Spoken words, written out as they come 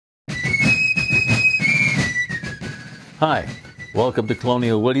Hi, welcome to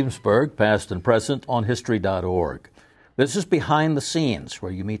Colonial Williamsburg, past and present on History.org. This is Behind the Scenes,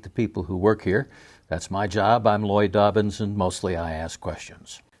 where you meet the people who work here. That's my job. I'm Lloyd Dobbins, and mostly I ask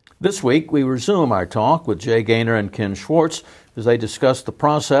questions. This week, we resume our talk with Jay Gaynor and Ken Schwartz as they discuss the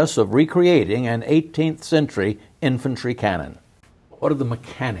process of recreating an 18th century infantry cannon. What are the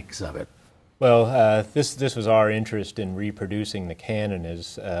mechanics of it? Well, this was our interest in reproducing the cannon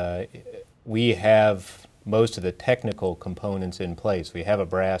is we have most of the technical components in place. We have a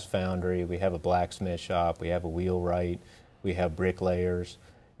brass foundry, we have a blacksmith shop, we have a wheelwright, we have bricklayers,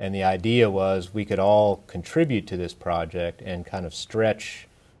 and the idea was we could all contribute to this project and kind of stretch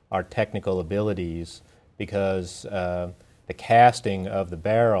our technical abilities because the casting of the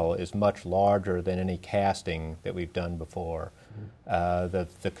barrel is much larger than any casting that we've done before.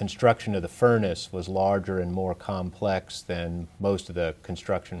 The construction of the furnace was larger and more complex than most of the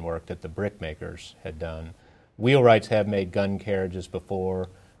construction work that the brickmakers had done. Wheelwrights have made gun carriages before,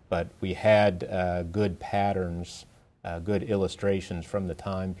 but we had good patterns, good illustrations from the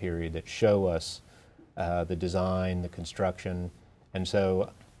time period that show us the design, the construction, and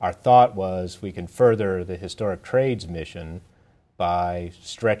so our thought was we can further the historic trades mission by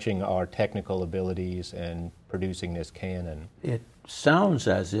stretching our technical abilities and producing this cannon. It sounds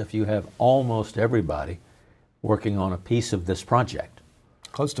as if you have almost everybody working on a piece of this project.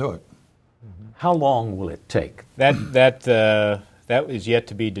 Close to it. How long will it take? That is yet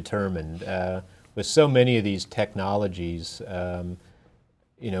to be determined. With so many of these technologies,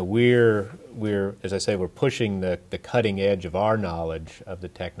 we're as I say, we're pushing the cutting edge of our knowledge of the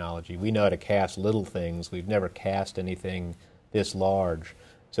technology. We know how to cast little things. We've never cast anything this large.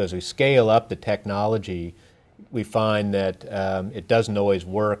 So as we scale up the technology, we find that it doesn't always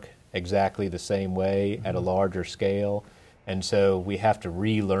work exactly the same way at a larger scale, and so we have to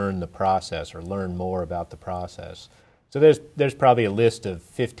relearn the process or learn more about the process. So there's probably a list of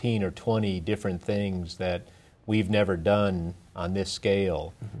 15 or 20 different things that we've never done on this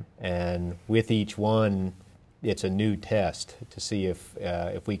scale, and with each one, it's a new test to see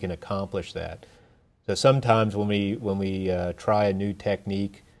if we can accomplish that. So sometimes when we try a new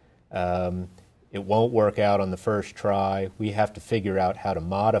technique, it won't work out on the first try. We have to figure out how to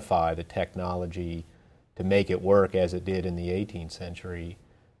modify the technology to make it work as it did in the 18th century.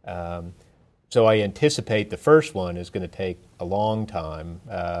 So I anticipate the first one is going to take a long time.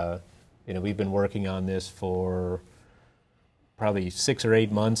 We've been working on this for probably 6 or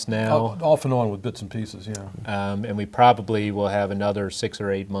 8 months now. Off and on with bits and pieces, yeah. And we probably will have another 6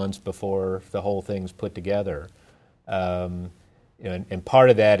 or 8 months before the whole thing's put together. And part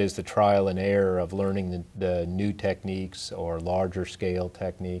of that is the trial and error of learning the new techniques or larger scale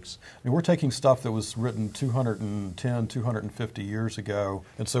techniques. I mean, we're taking stuff that was written 210, 250 years ago,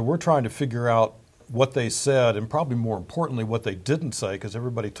 and so we're trying to figure out what they said and probably more importantly what they didn't say, because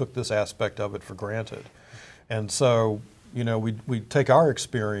everybody took this aspect of it for granted. And so, we take our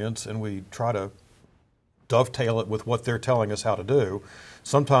experience and we try to dovetail it with what they're telling us how to do.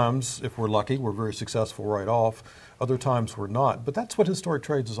 Sometimes, if we're lucky, we're very successful right off. Other times we're not. But that's what historic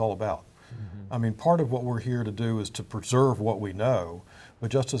trades is all about. I mean, part of what we're here to do is to preserve what we know,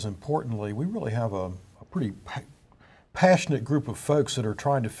 but just as importantly, we really have a pretty passionate group of folks that are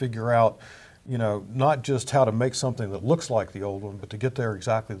trying to figure out, not just how to make something that looks like the old one, but to get there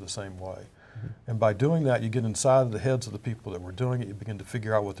exactly the same way. And by doing that, you get inside the heads of the people that were doing it. You begin to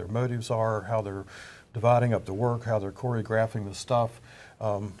figure out what their motives are, how they're dividing up the work, how they're choreographing the stuff.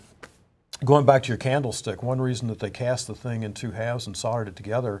 Going back to your candlestick, one reason that they cast the thing in two halves and soldered it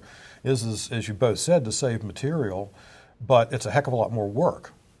together is, as you both said, to save material, but it's a heck of a lot more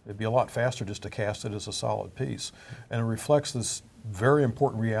work. It'd be a lot faster just to cast it as a solid piece. And it reflects this very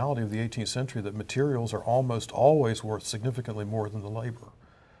important reality of the 18th century that materials are almost always worth significantly more than the labor.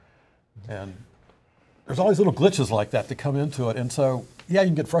 And there's all these little glitches like that come into it. And so, yeah, you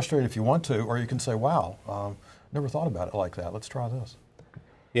can get frustrated if you want to, or you can say, wow, never thought about it like that. Let's try this.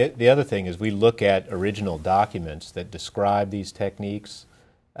 The other thing is we look at original documents that describe these techniques.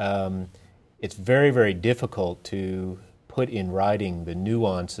 It's very, very difficult to put in writing the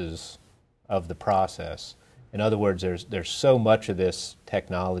nuances of the process. In other words, there's so much of this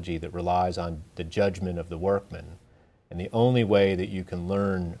technology that relies on the judgment of the workman. And the only way that you can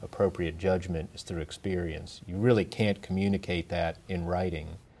learn appropriate judgment is through experience. You really can't communicate that in writing.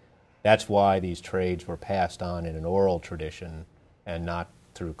 That's why these trades were passed on in an oral tradition and not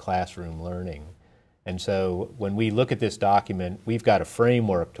through classroom learning. And so when we look at this document, we've got a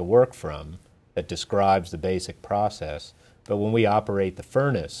framework to work from that describes the basic process. But when we operate the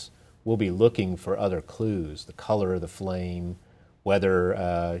furnace, we'll be looking for other clues, the color of the flame, whether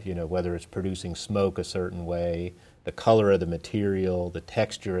whether it's producing smoke a certain way, the color of the material, the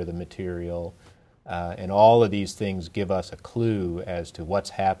texture of the material, and all of these things give us a clue as to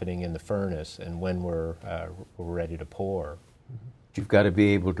what's happening in the furnace and when we're ready to pour. You've got to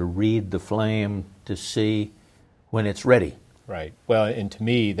be able to read the flame to see when it's ready. Right. Well, and to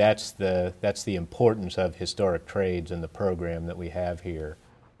me, that's the importance of historic trades and the program that we have here.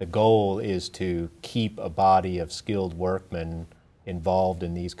 The goal is to keep a body of skilled workmen involved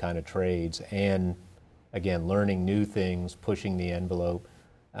in these kind of trades and, again, learning new things, pushing the envelope,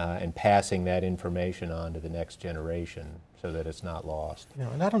 and passing that information on to the next generation so that it's not lost.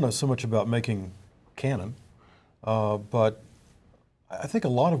 Yeah, and I don't know so much about making cannon, but I think a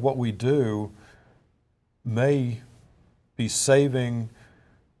lot of what we do may be saving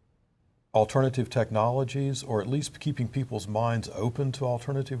alternative technologies, or at least keeping people's minds open to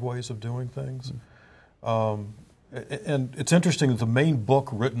alternative ways of doing things. And it's interesting that the main book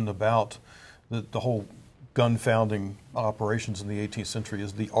written about the whole gun founding operations in the 18th century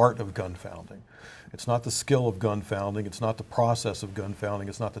is The Art of Gun Founding. It's not the skill of gun founding, it's not the process of gun founding,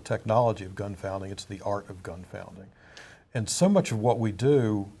 it's not the technology of gun founding, it's the art of gun founding. And so much of what we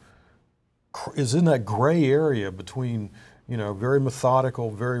do is in that gray area between, very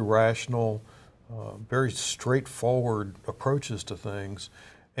methodical, very rational, very straightforward approaches to things,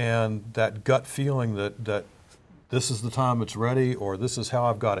 and that gut feeling that this is the time it's ready, or this is how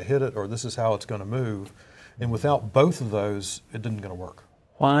I've got to hit it, or this is how it's going to move. And without both of those, it isn't going to work.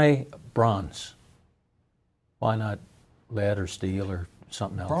 Why bronze? Why not lead or steel or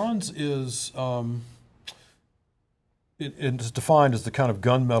something else? Bronze is it's defined as the kind of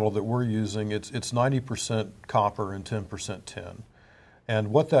gunmetal that we're using. It's 90% copper and 10% tin.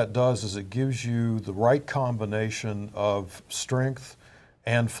 And what that does is it gives you the right combination of strength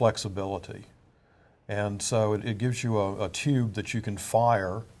and flexibility. And so it gives you a tube that you can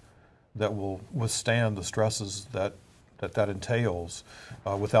fire that will withstand the stresses that entails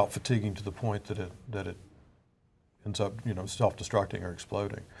without fatiguing to the point that it ends up self-destructing or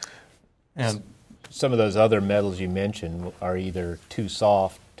exploding. And some of those other metals you mentioned are either too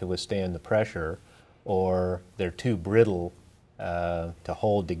soft to withstand the pressure, or they're too brittle to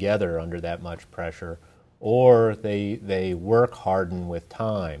hold together under that much pressure, or they work harden with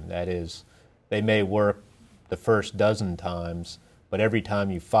time. That is, they may work the first dozen times, but every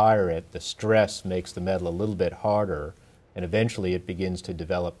time you fire it, the stress makes the metal a little bit harder, and eventually it begins to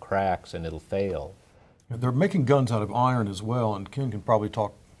develop cracks and it'll fail. They're making guns out of iron as well, and Ken can probably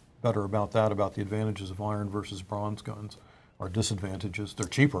talk better about that, about the advantages of iron versus bronze guns, or disadvantages. They're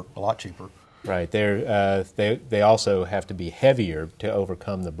cheaper, a lot cheaper. Right. They also have to be heavier to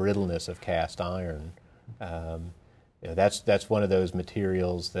overcome the brittleness of cast iron. That's one of those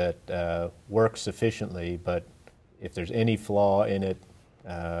materials that works sufficiently, but if there's any flaw in it,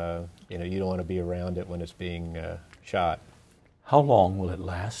 you don't want to be around it when it's being shot. How long will it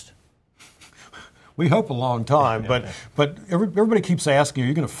last? We hope a long time, but everybody keeps asking, are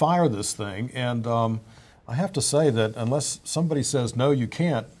you going to fire this thing? And I have to say that unless somebody says, no, you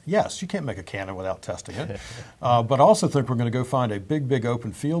can't, yes, you can't make a cannon without testing it. But I also think we're going to go find a big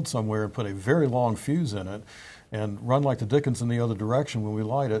open field somewhere and put a very long fuse in it and run like the dickens in the other direction when we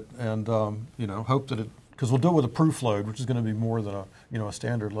light it, and hope that because we'll do it with a proof load, which is going to be more than a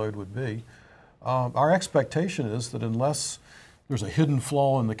standard load would be. Our expectation is that unless there's a hidden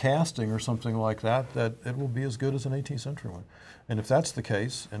flaw in the casting or something like that, that it will be as good as an 18th century one. And if that's the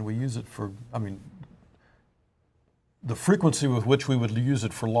case, and we use it for, the frequency with which we would use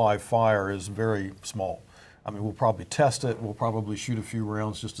it for live fire is very small. We'll probably test it, we'll probably shoot a few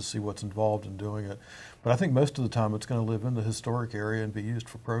rounds just to see what's involved in doing it. But I think most of the time it's going to live in the historic area and be used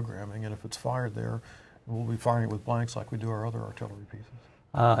for programming, and if it's fired there, we'll be firing it with blanks like we do our other artillery pieces.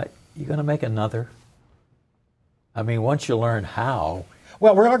 You going to make another? Once you learn how.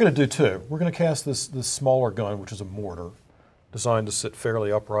 Well, we're not going to do two. We're going to cast this smaller gun, which is a mortar, designed to sit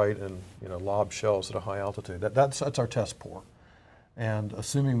fairly upright and lob shells at a high altitude. That's our test pour. And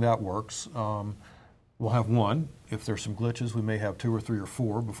assuming that works, we'll have one. If there's some glitches, we may have 2 or 3 or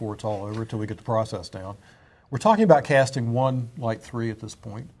 4 before it's all over until we get the process down. We're talking about casting one Light 3 at this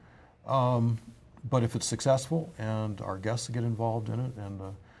point. But if it's successful and our guests get involved in it, and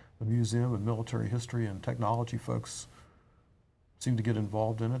the museum and military history and technology folks seem to get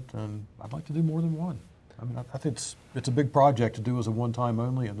involved in it, and I'd like to do more than one. I think it's a big project to do as a one-time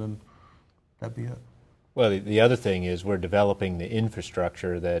only, and then that'd be it. Well, the other thing is we're developing the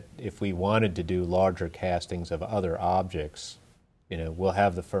infrastructure that if we wanted to do larger castings of other objects, we'll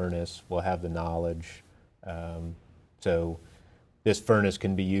have the furnace, we'll have the knowledge. So this furnace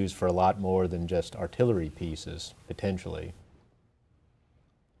can be used for a lot more than just artillery pieces, potentially.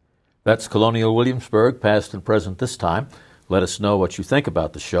 That's Colonial Williamsburg, past and present this time. Let us know what you think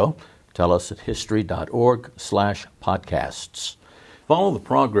about the show. Tell us at history.org/podcasts. Follow the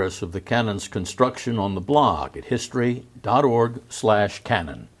progress of the cannon's construction on the blog at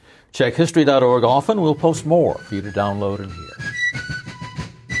history.org/cannon. Check history.org often. We'll post more for you to download and hear.